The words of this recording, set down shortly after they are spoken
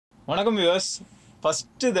வணக்கம் viewers.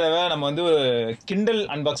 First தடவை நம்ம வந்து ஒரு கிண்டல்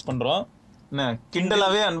அன்பாக்ஸ் பண்ணுறோம். என்ன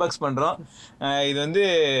கிண்டலாகவே அன்பாக்ஸ் பண்ணுறோம். இது வந்து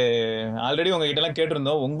ஆல்ரெடி உங்ககிட்டலாம்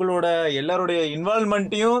கேட்டிருந்தோம். உங்களோட எல்லாருடைய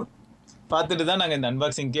இன்வால்மெண்ட்டையும் பார்த்துட்டு தான் நாங்கள் இந்த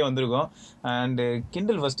அன்பாக்சிங்க்கே வந்திருக்கோம். அண்டு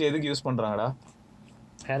கிண்டல் ஃபஸ்ட்டு எதுக்கு யூஸ் பண்ணுறாங்கடா?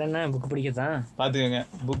 வேற என்ன, புக்கு படிக்கத்தான். பார்த்துக்கோங்க,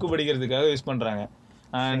 புக்கு படிக்கிறதுக்காக யூஸ் பண்ணுறாங்க.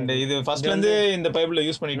 அண்ட் இது ஃபர்ஸ்ட்லேருந்து இந்த பைப்பில்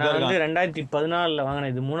யூஸ் பண்ணிட்டு நான் வந்து 2014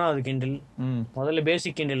 வாங்கினேன். இது 3வது கிண்டில். முதல்ல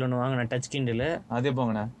பேசிக் கிண்டில் ஒன்று வாங்கினேன், டச் கிண்டில். அதே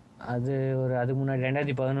போங்கண்ணா, அது ஒரு அதுக்கு முன்னாடி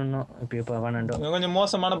 2011 இப்போ 12 கொஞ்சம்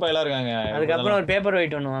மோசமான பையலாக இருக்காங்க. அதுக்கப்புறம் ஒரு பேப்பர்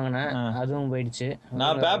வெயிட் ஒன்று வாங்கினேன், அதுவும் போயிடுச்சு.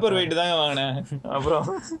 நான் பேப்பர் வெயிட் தாங்க வாங்கினேன்.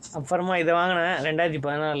 அப்புறமா இதை வாங்கினேன்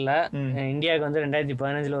 2014. இந்தியாவுக்கு வந்து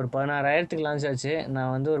 2015 ஒரு 16,000 லான்ச் ஆச்சு.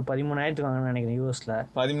 நான் வந்து ஒரு 13,000 வாங்கினேன் நினைக்கிறேன் யூஎஸ்ல.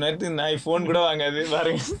 13,000 நான் ஐஃபோன் கூட வாங்காது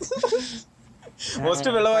பாருங்க.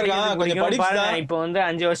 இப்போ வந்து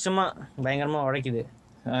 5 வருஷமா பயங்கரமா உழைக்குது.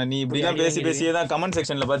 நீ இப்படிலாம் பேசியே தான் கமெண்ட்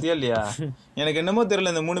செக்ஷன்ல பாத்தியா இல்லையா? எனக்கு என்னமோ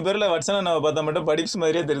தெரியல, இந்த 3 பேர்ல வட்சனா நான் பார்த்தா மட்டும் படிப்ஸ்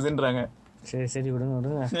மாதிரியே தெரியுதுன்றாங்க. சரி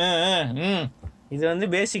விடுங்க. இது வந்து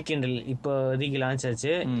பேசிக் கிண்டல் இப்போ இதுக்கு லான்ச்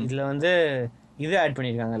ஆச்சு. இதுல வந்து இது ஆட்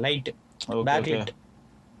பண்ணிருக்காங்க, லைட் பேக்லைட்.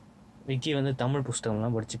 விக்கி வந்து தமிழ்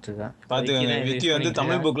புஸ்தகம்லாம் படிச்சுட்டு இருக்கான். பாத்துக்கோங்க, விக்கி வந்து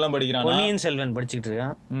தமிழ் புக்லாம் படிக்கிறான். பொன்னியின் செல்வன் படிச்சுட்டு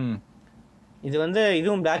இருக்கான். இது வந்து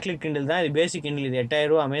இதுவும் பேக்லைட் கிண்டில் தான். இது பேசிக் கிண்டில். இது 8,000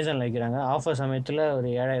 ரூபா அமேசான்ல வைக்கிறாங்க. ஆஃபர் சமயத்துல ஒரு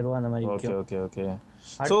 7,000 ரூபா அந்த மாதிரி. ஓகே.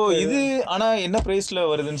 சோ இது ஆனா என்ன பிரைஸ்ல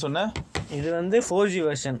வருதுன்னு சொன்ன? இது வந்து 4G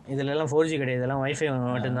வெர்ஷன். இதுல எல்லாம் 4G கிடையாது, இதெல்லாம் வைஃபை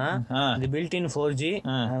மட்டும்தான். இது பில்ட் இன் 4G,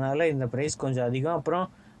 அதனால இந்த பிரைஸ் கொஞ்சம் அதிகம். அப்புறம்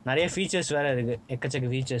நிறைய ஃபீச்சர்ஸ் வேற இருக்கு, எக்கச்சக்க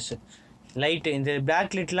ஃபீச்சர்ஸ். லைட், இந்த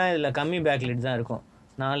பேக்லைட்லாம் இதுல கம்மி பேக்லைட் தான் இருக்கும்.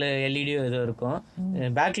 4 LED இது இருக்கும்.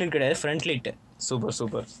 பேக்லைட் கிடையாது, front light.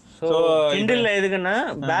 Super. So Kindle எதுக்குன்னா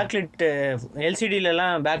பேக்லைட்,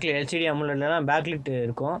 எல்சிடிலலாம் பேக்லைட், எல்சிடி அமுலெட்லாம் பேக்லைட்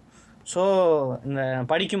இருக்கும். ஸோ இந்த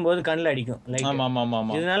படிக்கும்போது கண்ணில் அடிக்கும் லைட்.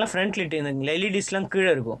 இதனால ஃப்ரண்ட் லைட், இந்த எல்இடிஸ்லாம் கீழே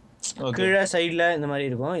இருக்கும், கீழே சைடில் இந்த மாதிரி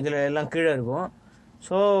இருக்கும். இதில் எல்லாம் கீழே இருக்கும்.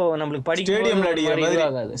 ஸோ நம்மளுக்கு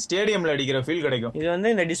ஸ்டேடியம்ல அடிக்கிற ஃபீல் கிடைக்கும். இது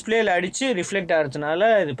வந்து இந்த டிஸ்பிளேல அடித்து ரிஃப்ளெக்ட் ஆகிறதுனால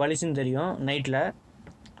இது பளிச்சுன்னு தெரியும் நைட்டில்.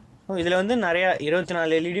 இதில் வந்து நிறையா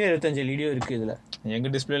 24 LED 25 LED இருக்குது. இதில்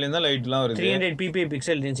எங்கள் டிஸ்பிளேலேருந்து தான் லைட்லாம் வருது. 300 ppi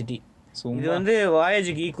பிக்சல் டென்சிட்டி. இது வந்து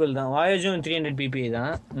வாயேஜுக்கு ஈக்குவல் தான். வாயேஜும் 300 ppi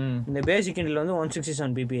தான். இந்த பேசிக் கிண்டில் வந்து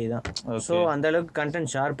 167 ppi தான். ஸோ அந்த அளவுக்கு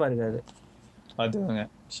கண்டென்ட் ஷார்ப்பாக இருக்காது. பார்த்துக்கோங்க,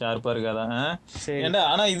 ஷார்ப்பாக இருக்காதான். ஏன்டா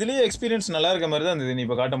ஆனால் இதுலேயே எக்ஸ்பீரியன்ஸ் நல்லா இருக்க மாதிரி தான் இருந்தது நீ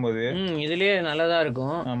இப்போ காட்டும் போது. இதுலேயே நல்லா தான்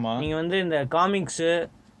இருக்கும். ஆமாம், நீங்கள் வந்து இந்த காமிக்ஸு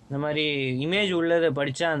இந்த மாதிரி இமேஜ் உள்ளதை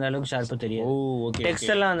படிச்சா அந்த அளவுக்கு ஷார்ப்பாக தெரியும். ஓகே. டெக்ஸ்ட்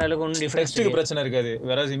எல்லாம் அந்த அளவுக்கு ஒன்றும் டிஃபரன்ஸுக்கு பிரச்சனை இருக்காது.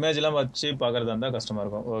 வேற இமேஜ் எல்லாம் வச்சு பார்க்கறதா இருந்தால் கஷ்டமா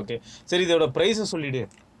இருக்கும். ஓகே சரி, இதோட ப்ரைஸை சொல்லிடு.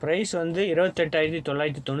 ப்ரைஸ் வந்து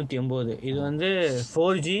 28,999. இது வந்து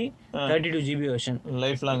 4G 32GB வெர்ஷன்.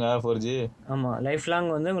 லைஃப் லாங்கா 4G? ஆமாம், லைஃப் லாங்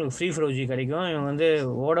வந்து உங்களுக்கு ஃப்ரீ 4G கிடைக்கும். இவங்க வந்து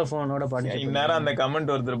வோடஃபோனோட பாட்டு. இந்நேரம் அந்த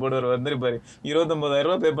கமெண்ட் ஒருத்தர் போட்டு வந்துருப்பாரு, 29,000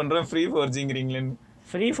 ரூபா பே பண்ணுறேன் ஃப்ரீ 4Gங்கிறீங்களேன்னு.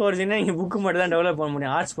 ஃப்ரீ 4Gனா இங்கே புக்கு மட்டும் தான் டெவலப் பண்ண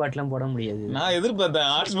முடியும், ஹாட்ஸ்பாட்லாம் போட முடியாது. நான் எதிர்பார்த்தேன்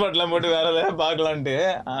ஹாட்ஸ்பாட்லாம் போட்டு வேற ஏதாவது பார்க்கலான்ட்டு.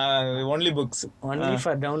 Only books, only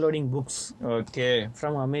for downloading books. Okay,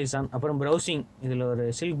 from Amazon. அப்புறம் ப்ரௌசிங், இதில்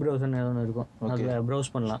ஒரு சில்க் ப்ரௌசர்னு ஒன்று இருக்கும், அதில்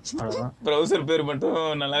ப்ரௌஸ் பண்ணலாம். அவ்வளோதான். ப்ரௌசர் பேர் மட்டும்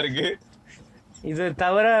நல்லா இருக்கு. இது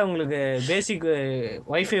தவிர உங்களுக்கு பேசிக்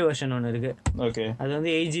வைஃபை வெர்ஷன் ஒன்று இருக்கு. ஓகே, அது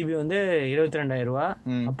வந்து 8GB வந்து 22,000 ரூபா.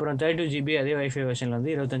 அப்புறம் 32GB அதே வைஃபை வெர்ஷன்ல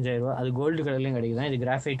வந்து 25,000 ரூபா. அது கோல்டு கலர்லையும் கிடைக்குது. இது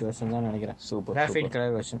கிராஃபைட் வெர்ஷன் தான் நினைக்கிறேன். Super, graphite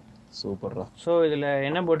colour version. சூப்பர்ரா. ஸோ இதில்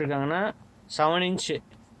என்ன போட்டிருக்காங்கன்னா 7 inch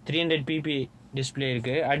 300 ppi டிஸ்பிளே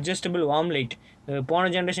இருக்கு. Adjustable warm light. போன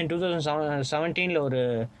ஜென்ரேஷன் 2017 ஒரு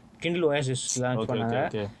Kindle Oasis லான்ச் பண்ணாங்க.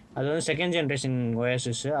 அது வந்து செகண்ட் ஜென்ரேஷன்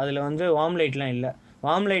Oasis. அதில் வந்து வார்ம் லைட்லாம் இல்லை.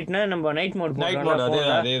 வார்ம் லைட்னா நம்ம நைட் மோட்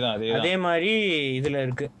அதே மாதிரி இதில்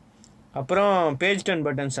இருக்குது. அப்புறம் பேஜ் டர்ன்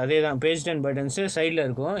பட்டன்ஸ் அதே தான். பேஜ் டர்ன் பட்டன்ஸு சைடில்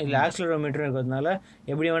இருக்கும். இதில் ஆக்சிலரோமீட்டர் இருக்கிறதுனால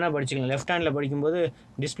எப்படி வேணால் படிச்சிக்கலாம். லெஃப்ட் ஹேண்டில் படிக்கும்போது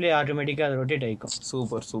டிஸ்பிளே ஆட்டோமேட்டிக்காக அது ரொட்டேட் ஆகிக்கும்.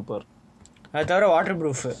 சூப்பர். அது தவிர வாட்டர்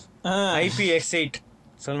ப்ரூஃப், IPX8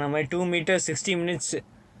 சொன்ன மாதிரி 2 meters 60 minutes.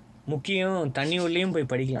 முக்கியம், தண்ணி உள்ளேயும்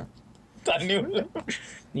போய் படிக்கலாம். தண்ணி உள்ள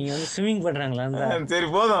நீங்கள் வந்து ஸ்விம்மிங் பண்ணுறாங்களா? சரி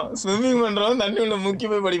போதும், ஸ்விம்மிங் பண்ணுறோம், தண்ணி உள்ள முக்கிய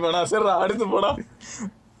போய் படிப்பானா? சரி அடுத்து போடா.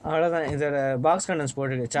 அவ்வளோதான். இதோட பாக்ஸ் கண்டென்ட்ஸ்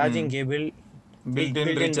போட்டிருக்கு. Charging cable,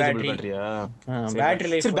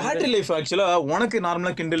 battery life. ஆக்சுவலா உனக்கு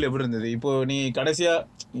நார்மலா கிண்டல் எப்படி இருந்தது? இப்போ நீ கடைசியா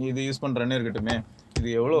இது யூஸ் பண்றேன்னு இருக்கட்டுமே,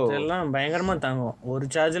 இது எவ்வளோ? இதெல்லாம் பயங்கரமா தாங்கும். ஒரு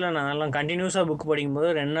சார்ஜில் நான்லாம் கண்டினியூஸாக புக்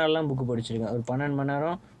படிக்கும்போது 2 நாள்லாம் புக்கு படிச்சிருக்கேன். ஒரு 12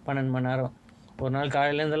 மணி நேரம். ஒரு நாள்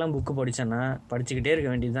காலையிலேருந்தெல்லாம் புக்கு படித்தேன்னா படிச்சுக்கிட்டே இருக்க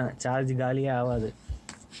வேண்டியது தான், சார்ஜ் காலியே ஆகாது.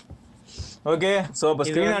 ஓகே, ஸோ இப்போ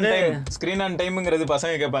ஸ்க்ரீன் ஆன் டைம்ங்கிறது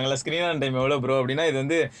பசங்க கேட்பாங்களா, ஸ்க்ரீன் ஆன் டைம் எவ்வளோ ப்ரோ அப்படின்னா, இது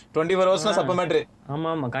வந்து 24 hours சப்ப மேட்ரு.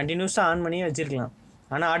 ஆமாம், கண்டினியூஸாக ஆன் பண்ணியே வச்சிருக்கலாம்.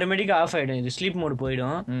 ஆனால் ஆட்டோமேட்டிக்காக ஆஃப் ஆகிடும். இது ஸ்லீப் மோட்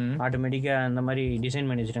போயிடும் ஆட்டோமேட்டிக்காக. அந்த மாதிரி டிசைன்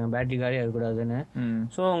பண்ணி வச்சுட்டாங்க பேட்டரி காலியாக இருக்கக்கூடாதுன்னு.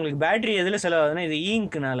 ஸோ உங்களுக்கு பேட்டரி எதில் செலவாகுதுன்னா இது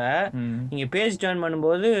இங்க்னால நீங்கள் பேஜ் டர்ன்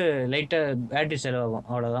பண்ணும்போது லைட்டாக பேட்டரி செலவாகும்,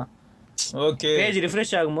 அவ்வளோதான். ஓகே. பேஜ்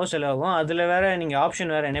ரிஃப்ரெஷ் ஆகும்போது செலவாகும். அதில் வேறு நீங்கள்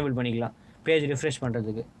ஆப்ஷன் வேறு எனேபிள் பண்ணிக்கலாம் பேஜ் ரிஃப்ரெஷ்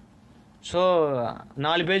பண்ணுறதுக்கு. ஸோ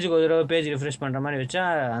 4 பேஜுக்கு ஒரு தடவை பேஜ் ரிஃப்ரெஷ் பண்ணுற மாதிரி வச்சா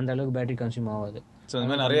அந்த அளவுக்கு பேட்டரி கன்சியூம் ஆகாது. ஸோ அந்த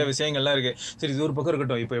மாதிரி நிறைய விஷயங்கள்லாம் இருக்குது. சரி, இது ஒரு பக்கம்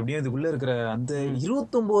இருக்கட்டும். இப்போ எப்படியும் இதுக்குள்ளே இருக்கிற அந்த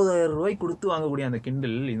 29,000 ரூபாய்க்கு கொடுத்து வாங்கக்கூடிய அந்த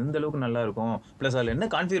கிண்டில் இந்த அளவுக்கு நல்லா இருக்கும். ப்ளஸ் அதில் என்ன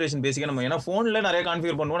கான்ஃபிகரேஷன் பேசிக்காக நம்ம ஏன்னா ஃபோனில் நிறைய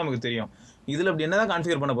கான்ஃபிகர் பண்ணுவோம், நமக்கு தெரியும். இதில் அப்படி என்ன தான்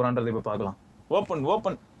கான்ஃபிகர் பண்ண போகிறான்றது இப்போ பார்க்கலாம்.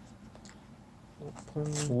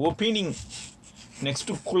 Opening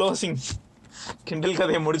next closing. கிண்டில்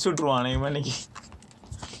கதையை முடிச்சு விட்ருவான் இன்னைக்கு.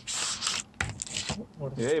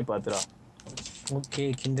 ஏய் பாத்துடா. ஓகே,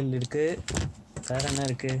 கிண்டில் இருக்கு. வேற என்ன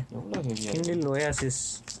இருக்கு? Kindle oasis.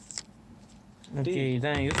 ஓகே,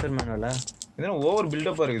 இதான் யூசர் மேனுவலா? இதான் ஓவர்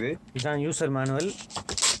பில்டப்பாக இருக்குது. இதான் யூசர் மேனுவல்.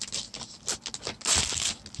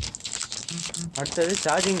 அடுத்தது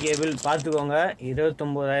சார்ஜிங் கேபிள் பார்த்துக்கோங்க.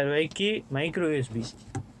 29,000 ரூபாய்க்கு மைக்ரோ யூஎஸ்பி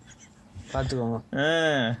பார்த்துக்கோங்க.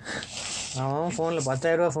 அவன் ஃபோனில்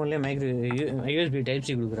 10,000 ரூபா ஃபோன்லேயே மைக்ரோ யூஎஸ்பி டைப்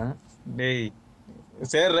சி கொடுக்குறான். டேய்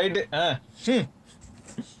சரி ரைட்டு.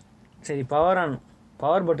 சரி,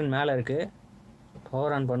 பவர் பட்டன் மேலே இருக்குது.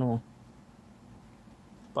 பவர் ஆன் பண்ணுவோம்.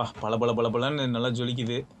 பல நல்லா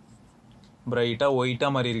ஜொலிக்குது. பிரைட்டாக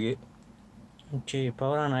ஒயிட்டாக மாதிரி இருக்கு. ஓகே,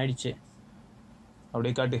 பவர் ஆன் ஆயிடுச்சு.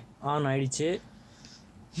 அப்படியே காட்டு. ஆன் ஆயிடுச்சு.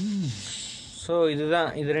 ஸோ இதுதான்,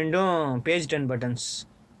 இது ரெண்டும் பேஜ் டர்ன் பட்டன்ஸ்.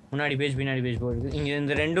 முன்னாடி பேஜ் பின்னாடி பேஜ் போடுது. இங்கே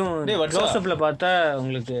இந்த ரெண்டும் க்ளோஸ்அப்பில் பார்த்தா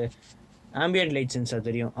உங்களுக்கு ஆம்பியன்ட் லைட் சென்சார்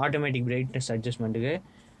தெரியும், ஆட்டோமேட்டிக் பிரைட்னஸ் அட்ஜஸ்ட்மெண்ட்டுக்கு.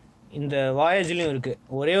 இந்த வாயேஜ்லேயும் இருக்குது.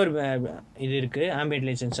 ஒரே ஒரு இது இருக்குது, ஆம்பியன்ட்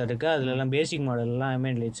லைட் சென்சார் இருக்குது. அதுலலாம் பேசிக் மாடல்லாம்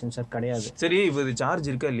ஆம்பியன்ட் லைட் சென்சார் கிடையாது. சரி, இப்போ இது சார்ஜ்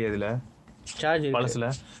இருக்கா இல்லையா? இதில் சார்ஜ் பழசில்.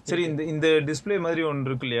 சரி, இந்த டிஸ்பிளே மாதிரி ஒன்று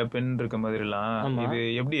இருக்கு இல்லையா, பென் இருக்க மாதிரிலாம், இது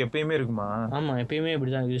எப்படி எப்பயுமே இருக்குமா? ஆமாம், எப்பயுமே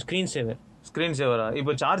இப்படி தான். இது ஸ்க்ரீன் சேவரா?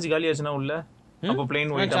 இப்போ சார்ஜ் காலி ஆச்சுன்னா உள்ள அப்போ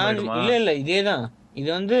பிளைன் ஒயிட் ஆகுமா? இல்லை, இதே தான். இது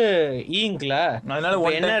வந்து இங்க்ல, அதனால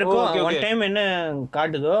என்ன இருக்கும், ஒன் டைம் என்ன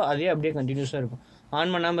காட்டுதோ அதே அப்படியே கண்டினியூஸாக இருக்கும்.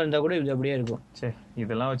 ஆன் பண்ணாமல் இருந்தால் கூட இது அப்படியே இருக்கும். சரி,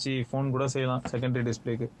 இதெல்லாம் வச்சு ஃபோன் கூட செய்யலாம் செகண்டரி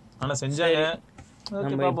டிஸ்பிளேக்கு. ஆனால் செஞ்சாங்க.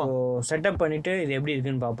 நம்ம இப்போ செட்டப் பண்ணிவிட்டு இது எப்படி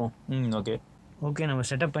இருக்குன்னு பார்ப்போம். ஓகே, நம்ம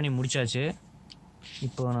செட்டப் பண்ணி முடிச்சாச்சு.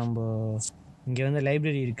 இப்போ நம்ம இங்கே வந்து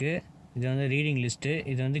லைப்ரரி இருக்குது. இது வந்து ரீடிங் லிஸ்ட்டு.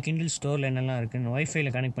 இது வந்து கிண்டில் ஸ்டோரில் என்னெல்லாம் இருக்குன்னு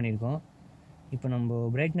ஒய்ஃபைல கனெக்ட் பண்ணியிருக்கோம். இப்போ நம்ம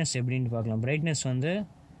பிரைட்னஸ் எப்படின்னு பார்க்கலாம். பிரைட்னஸ் வந்து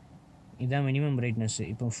இதான் மினிமம் பிரைட்னஸ்.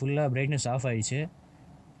 இப்போ ஃபுல்லாக பிரைட்னஸ் ஆஃப் ஆகிடுச்சு.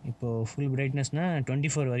 இப்போது ஃபுல் பிரைட்னஸ்னால்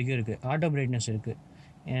 24 வரைக்கும் இருக்குது. ஆட்டோ பிரைட்னஸ் இருக்குது.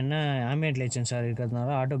 ஏன்னா ஆம்பியன்ட் லைட் சென்சார் இருக்கிறதுனால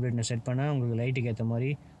ஆட்டோ பிரைட்னஸ் செட் பண்ணால் உங்களுக்கு லைட்டுக்கு ஏற்ற மாதிரி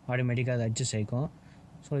ஆட்டோமேட்டிக்காக அது அட்ஜஸ்ட் ஆகிக்கும்.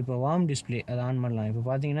 ஸோ இப்போ வார்ம் டிஸ்பிளே அதை ஆன் பண்ணலாம். இப்போ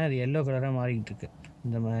பார்த்தீங்கன்னா அது எல்லோ கலராக மாறிக்கிட்டு இருக்குது,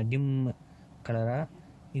 இந்த டிம் கலராக.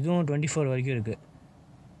 இதுவும் 24 வரைக்கும் இருக்குது.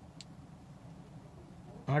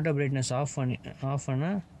 ஆட்டோ பிரைட்னஸ் ஆஃப்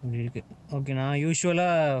பண்ணால் இப்படி இருக்குது. ஓகே, நான்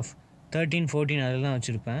யூஸ்வலாக 13, 14 அதில் தான்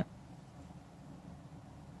வச்சுருப்பேன்.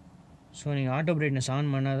 ஸோ நீங்கள் ஆட்டோ பிரைட்னஸ் ஆன்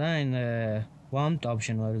பண்ணால் தான் இந்த வார்ம்த்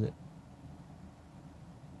ஆப்ஷன் வருது.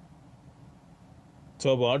 ஸோ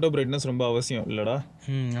அப்போ ஆட்டோ பிரைட்னஸ் ரொம்ப அவசியம் இல்லைடா?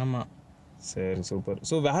 ஆமாம். சரி, சூப்பர்.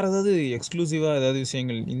 ஸோ வேறு ஏதாவது எக்ஸ்க்ளூசிவாக ஏதாவது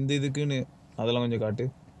விஷயங்கள் இந்த இதுக்குன்னு அதெல்லாம் கொஞ்சம் காட்டு.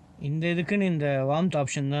 இந்த இதுக்குன்னு இந்த வார்ம்த்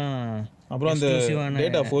ஆப்ஷன் தான். அப்புறம் இந்த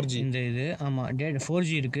டேட்டா 4G இந்த இது. ஆமாம், 4G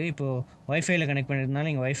இருக்குது. இப்போது ஒய்ஃபைல கனெக்ட் பண்ணியிருந்தாலும்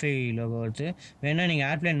நீங்கள் ஒய்ஃபை லோகோ வருது. வேணால் நீங்கள்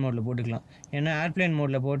ஏர்ப்ளைன் மோடில் போட்டுக்கலாம். ஏன்னா ஏர்ப்ளைன்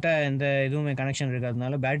மோடில் போட்டால் எந்த இதுவுமே கனெக்ஷன்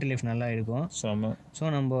இருக்காதனால பேட்டரி லைஃப் நல்லா இருக்கும்.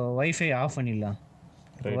 ஸோ நம்ம ஒய்ஃபை ஆஃப் பண்ணிடலாம்.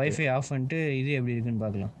 ஒய்ஃபை ஆஃப் பண்ணிட்டு இது எப்படி இருக்குன்னு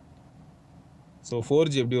பார்க்கலாம். ஸோ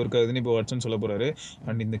 4G எப்படி ஒர்க் ஆகுதுன்னு இப்போ வாட்ஸ்அப் சொல்ல போகிறாரு.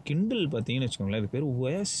 அண்ட் இந்த கிண்டில் பார்த்தீங்கன்னு வச்சுக்கோங்களேன், இது பேர்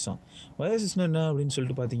ஒயாசிஸ். ஒயாசிஸ்னா என்ன அப்படின்னு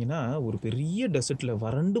சொல்லிட்டு பார்த்தீங்கன்னா, ஒரு பெரிய டெசர்ட்டில்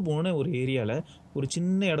வறண்டு போன ஒரு ஏரியாவில் ஒரு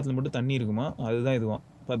சின்ன இடத்துல மட்டும் தண்ணி இருக்குமா, அதுதான் இதுவான்.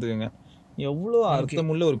 பார்த்துக்கோங்க, எவ்வளோ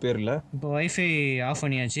அர்த்தமுள்ள ஒரு பேர் இல்லை. இப்போ ஒய்ஃபை ஆஃப்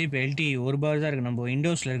பண்ணியாச்சு. இப்போ எல்டி 1 பார் தான் இருக்குது. நம்ம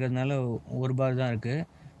விண்டோஸில் இருக்கிறதுனால 1 பார் தான் இருக்குது.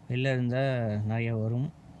 வெளில இருந்தால் நிறையா வரும்.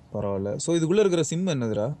 பரவாயில்ல. ஸோ இதுக்குள்ளே இருக்கிற சிம்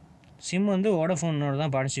என்னதுடா? சிம் வந்து வோடஃபோனோட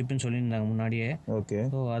தான் பார்ட்னர்ஷிப்னு சொல்லியிருந்தாங்க முன்னாடியே. ஓகே,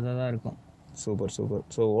 ஸோ அதை தான் இருக்கும். சூப்பர்.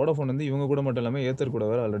 ஸோ வோடஃபோன் வந்து இவங்க கூட மட்டும் இல்லாமல் ஏத்தர் கூட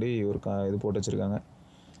வேறு ஆல்ரெடி ஒரு இது போட்டு வச்சுருக்காங்க.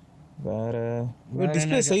 வேறு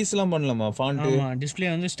டிஸ்பிளே சைஸ்லாம் பண்ணலாமா? ஃபாண்ட்டு டிஸ்பிளே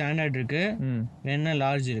வந்து ஸ்டாண்டர்ட் இருக்குது. வேணா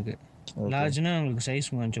லார்ஜ் இருக்குது. லார்ஜ்னா உங்களுக்கு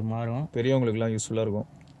சைஸ் கொஞ்சம் மாறும், பெரியவங்களுக்குலாம் யூஸ்ஃபுல்லாக இருக்கும்.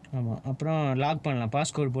 ஆமாம். அப்புறம் லாக் பண்ணலாம்,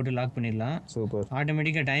 பாஸ்கோட் போட்டு லாக் பண்ணிடலாம். சூப்பர்.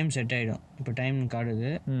 ஆட்டோமேட்டிக்காக டைம் செட் ஆகிடும். இப்போ டைம்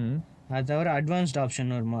காட்டுது. அது தவிர அட்வான்ஸ்ட்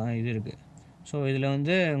ஆப்ஷன் ஒரு இது இருக்குது. ஸோ இதில்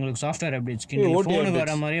வந்து உங்களுக்கு சாஃப்ட்வேர் அப்டேட்ஸ், ஃபோனுக்கு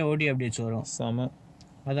வர மாதிரியே ஓடி அப்டேட்ஸ் வரும். சாம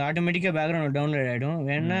அது ஆட்டோமேட்டிக்காக பேக்ரவுண்ட் டவுன்லோட் ஆகிடும்.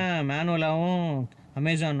 வேணால் மேனுவலாகவும்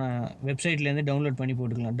அமேசான் வெப்சைட்லேருந்து டவுன்லோட் பண்ணி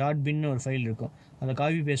போட்டுக்கலாம். .bin ஒரு ஃபைல் இருக்கும், அதை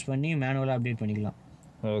காப்பி பேஸ்ட் பண்ணி மேனுவலாக அப்டேட் பண்ணிக்கலாம்.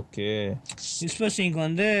 ஓகே. விஸ்பர் சிங்க்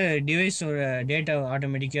வந்து டிவைஸோட டேட்டா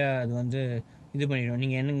ஆட்டோமேட்டிக்காக அது வந்து இது பண்ணிடும்.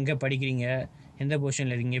 நீங்கள் எங்கே படிக்கிறீங்க, எந்த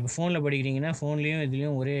பொசிஷனில் இருக்கீங்க. இப்போ ஃபோனில் படிக்கிறீங்கன்னா ஃபோன்லேயும்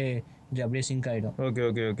இதுலேயும் ஒரே இது அப்படியே சிங்க் ஆகிடும். Okay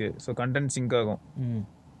okay okay. So content sink ஆகும்.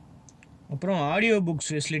 அப்புறம் ஆடியோ புக்ஸ்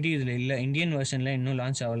ஃபெசிலிட்டி இதில் இல்லை. இந்தியன் வெர்ஷனில் இன்னும்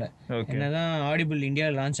லான்ச் ஆகலை. என்னதான் ஆடிபிள்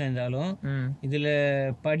இந்தியாவில் லான்ச் ஆயிருந்தாலும் இதில்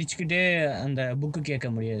படிச்சுக்கிட்டே அந்த புக்கு கேட்க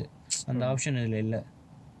முடியாது. அந்த ஆப்ஷன் இதில் இல்லை.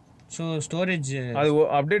 ஸோ ஸ்டோரேஜ் அது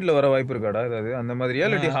அப்டேட்டில் வர வாய்ப்பு இருக்காடா ஏதாவது அந்த மாதிரியா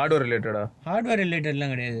இல்லாட்டி ஹார்ட்வேர் ரிலேட்டடா? ஹார்ட்வேர்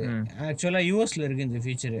ரிலேட்டட்லாம் கிடையாது. ஆக்சுவலாக யூஎஸில் இருக்குது இந்த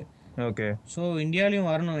ஃபீச்சரு. ஓகே. ஸோ இந்தியாவிலையும்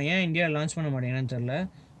வரணும். ஏன் இந்தியாவில் லான்ச் பண்ண மாட்டேங்கன்னு தெரில.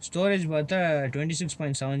 ஸ்டோரேஜ் பார்த்தா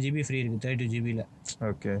 26.7 GB ஃப்ரீ இருக்குது 32 GB.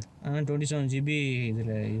 ஓகே. ஆனால் 27 GB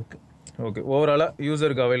இதில் இருக்குது. ஓகே. ஓவராலாக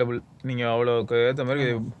யூசருக்கு அவைலபிள். நீங்கள் அவ்வளோக்கு ஏற்ற மாதிரி.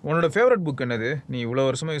 உன்னோட ஃபேவரட் புக் என்னது? நீ இவ்வளோ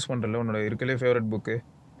வருஷமாக யூஸ் பண்ணுறல, உன்னோட இருக்கலே ஃபேவரட் புக்கு?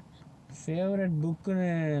 ஃபேவரட் புக்குன்னு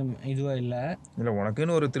இதுவாக இல்லை. இல்லை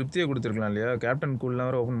உனக்குன்னு ஒரு திருப்தியை கொடுத்துருக்கலாம் இல்லையா? கேப்டன் கூல்லாம்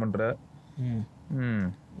வர ஓப்பன் பண்ணுற.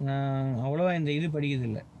 நான் அவ்வளோவா இந்த இது படிக்கிறது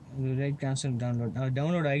இல்லை. ரைட் கேன்சல்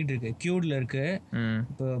டவுன்லோட் ஆகிட்டு இருக்கு. கியூடில் இருக்குது.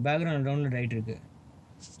 இப்போ பேக்ரவுண்ட் டவுன்லோட் ஆகிட்டு இருக்கு.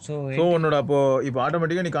 ஸோ உன்னோட இப்போ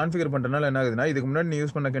ஆட்டோமேட்டிக்காக நீ கான்ஃபிகர் பண்ணுறதுனால என்ன ஆகுதுன்னா, இதுக்கு முன்னாடி நீ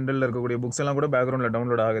யூஸ் பண்ண கிண்டலில் இருக்கக்கூடிய புக்ஸ் எல்லாம் கூட பேக்ரவுண்டில்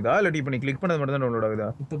டவுன்லோட் ஆகுதா இல்லாட்டி இப்போ நீ கிளிக் பண்ணது மட்டும் தான் டவுன்லோட் ஆகுதா?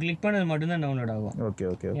 இப்போ கிளிக் பண்ணது மட்டும் தான் டவுன்லோட் ஆகும். Okay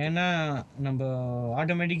okay. ஏன்னா நம்ம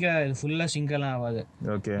ஆட்டோமேட்டிக்காக இது ஃபுல்லாக சிங்கெல்லாம் ஆகாது.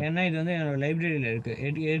 ஓகே. ஏன்னா இது வந்து என்னோட லைப்ரரியில்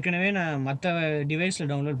இருக்குது. ஏற்கனவே நான் மற்ற டிவைஸில்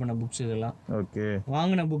டவுன்லோட் பண்ண புக்ஸ் இதெல்லாம். ஓகே.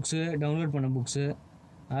 வாங்கின புக்ஸு, டவுன்லோட் பண்ண புக்ஸு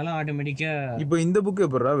அதெல்லாம் ஆட்டோமேட்டிக்காக. இப்போ இந்த புக்கு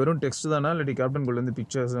எப்படா வெறும் டெக்ஸ்ட் தானா இல்லாட்டி கேப்டன் கோல்ல இருந்து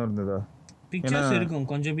பிக்சர்ஸும் இருந்ததா? பிக்சர்ஸ் இருக்கும்,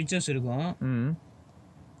 கொஞ்சம் பிக்சர்ஸ் இருக்கும்.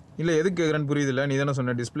 இல்லை எதுக்கு கேட்குறேன்னு புரியுதுல்ல. நீ தானே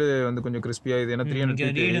சொன்ன டிஸ்பிளே வந்து கொஞ்சம் கிறிஸ்பியாக இது. ஏன்னா 300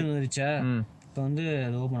 ரீடு வந்துருச்சா, இப்போ வந்து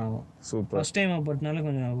அது ஓப்பன் ஆகும். சூப்பர். ஃபஸ்ட் டைம் போட்டனால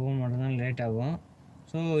கொஞ்சம் ஓப்பன் பண்ணுறதுனால லேட் ஆகும்.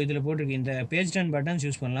 ஸோ இதில் போட்டிருக்கு இந்த பேஜ் டர்ன் பட்டன்ஸ்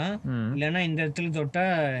யூஸ் பண்ணலாம். இல்லைன்னா இந்த இடத்துல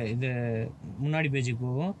தொட்டால் இது முன்னாடி பேஜுக்கு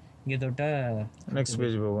போகும், இங்கே தொட்டால் நெக்ஸ்ட்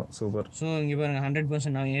பேஜ் போகும். சூப்பர். ஸோ இங்கே பாருங்கள்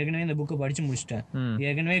 100% நான் ஏற்கனவே இந்த புக்கை படித்து முடிச்சிட்டேன்.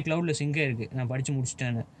 ஏற்கனவே க்ளவுடில் சிங்காக இருக்குது, நான் படித்து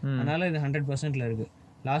முடிச்சிட்டேன்னு. அதனால் இது 100%ல் இருக்குது,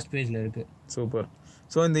 லாஸ்ட் பேஜில் இருக்குது. சூப்பர்.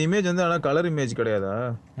 ஸோ இந்த இமேஜ் வந்து ஆனால் கலர் இமேஜ் கிடையாதா?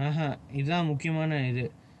 இதுதான் முக்கியமான இது.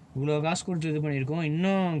 இவ்வளோ காசு கொடுத்து இது பண்ணியிருக்கோம்.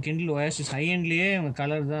 இன்னும் கிண்டில் ஓஎஸ் ஹை-எண்ட்லேயே அவங்க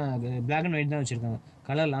கலர் தான், பிளாக் அண்ட் ஒயிட் தான் வச்சுருக்காங்க.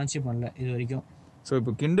 கலர் லான்ச்சே பண்ணல இது வரைக்கும். ஸோ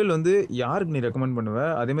இப்போ கிண்டில் வந்து யாருக்கு நீ ரெக்கமெண்ட் பண்ணுவ?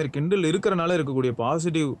 அதேமாதிரி கிண்டில் இருக்கிறனால இருக்கக்கூடிய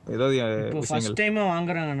பாசிட்டிவ் ஏதாவது? இப்போ ஃபஸ்ட் டைமாக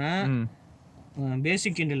வாங்குறாங்கன்னா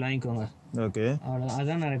பேசிக் கிண்டில் வாங்கிக்கோங்க. ஓகே. அவ்வளோ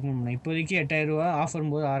அதான் நான் ரெக்கமெண்ட் பண்ணேன். இப்போதைக்கு 8000 ஆஃபர்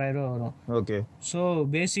போது 6000 வரும். Okay. So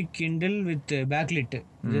basic Kindle with backlit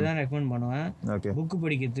இதுதான் ரெக்கமெண்ட் பண்ணுவேன் புக்கு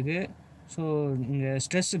படிக்கிறதுக்கு. ஸோ இங்கே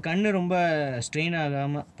ஸ்ட்ரெஸ் கண்ணு ரொம்ப ஸ்ட்ரெயின்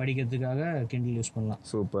ஆகாமல் படிக்கிறதுக்காக கிண்டில் யூஸ் பண்ணலாம்.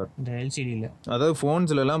 சூப்பர். இந்த எல்சிடியில் அதாவது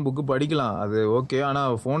ஃபோன்ஸ்லாம் புக்கு படிக்கலாம், அது ஓகே.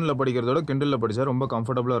 ஆனால் ஃபோனில் படிக்கிறதோட கிண்டிலில் படித்தா ரொம்ப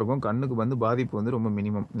கம்ஃபர்டபுளாக இருக்கும். கண்ணுக்கு வந்து பாதிப்பு வந்து ரொம்ப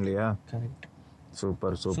மினிமம் இல்லையா? கரெக்ட்.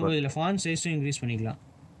 Super so super. இதில் ஃபாண்ட் சைஸும் இன்க்ரீஸ் பண்ணிக்கலாம்.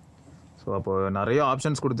 ஸோ அப்போ நிறைய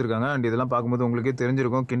ஆப்ஷன்ஸ் கொடுத்துருக்காங்க. அண்ட் இதெல்லாம் பார்க்கும்போது உங்களுக்கே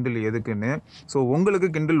தெரிஞ்சிருக்கும் கிண்டில் எதுக்குன்னு. ஸோ உங்களுக்கு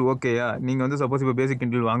கிண்டில் ஓகேயா? நீங்கள் வந்து சப்போஸ் இப்போ பேசிக்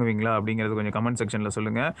கிண்டில் வாங்குவீங்களா அப்படிங்கிறது கொஞ்சம் கமெண்ட் செக்ஷனில்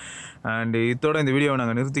சொல்லுங்கள். அண்ட் இதோட இந்த வீடியோவை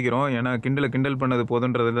நாங்கள் நிறுத்திக்கிறோம். ஏன்னா கிண்டில் பண்ணது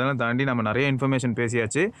போதுன்றதெல்லாம் தாண்டி நம்ம நிறைய இன்ஃபர்மேஷன்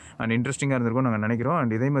பேசியாச்சு. அண்ட் இன்ட்ரெஸ்டிங்காக இருந்திருக்கும் நாங்கள் நினைக்கிறோம்.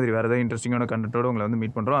 அண்ட் இதே மாதிரி வேறு ஏதாவது இன்ட்ரெஸ்டிங்கான கண்டென்ட்டோடு உங்களை வந்து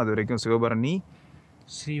மீட் பண்ணுறோம். அது வரைக்கும் சிவபரணி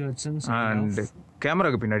அண்ட்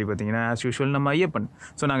கேமராக்கு பின்னாடி பார்த்தீங்கன்னா ஆஸ் யூஷுவல் நம்ம ஐயப்பன்.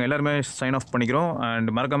 ஸோ நாங்கள் எல்லாருமே சைன் ஆஃப் பண்ணிக்கிறோம். அண்ட்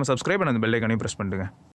மறக்காமல் சப்ஸ்கிரைப் பண்ண அந்த பெல் ஐக்கானையும் ப்ரெஸ் பண்ணிட்டுங்க.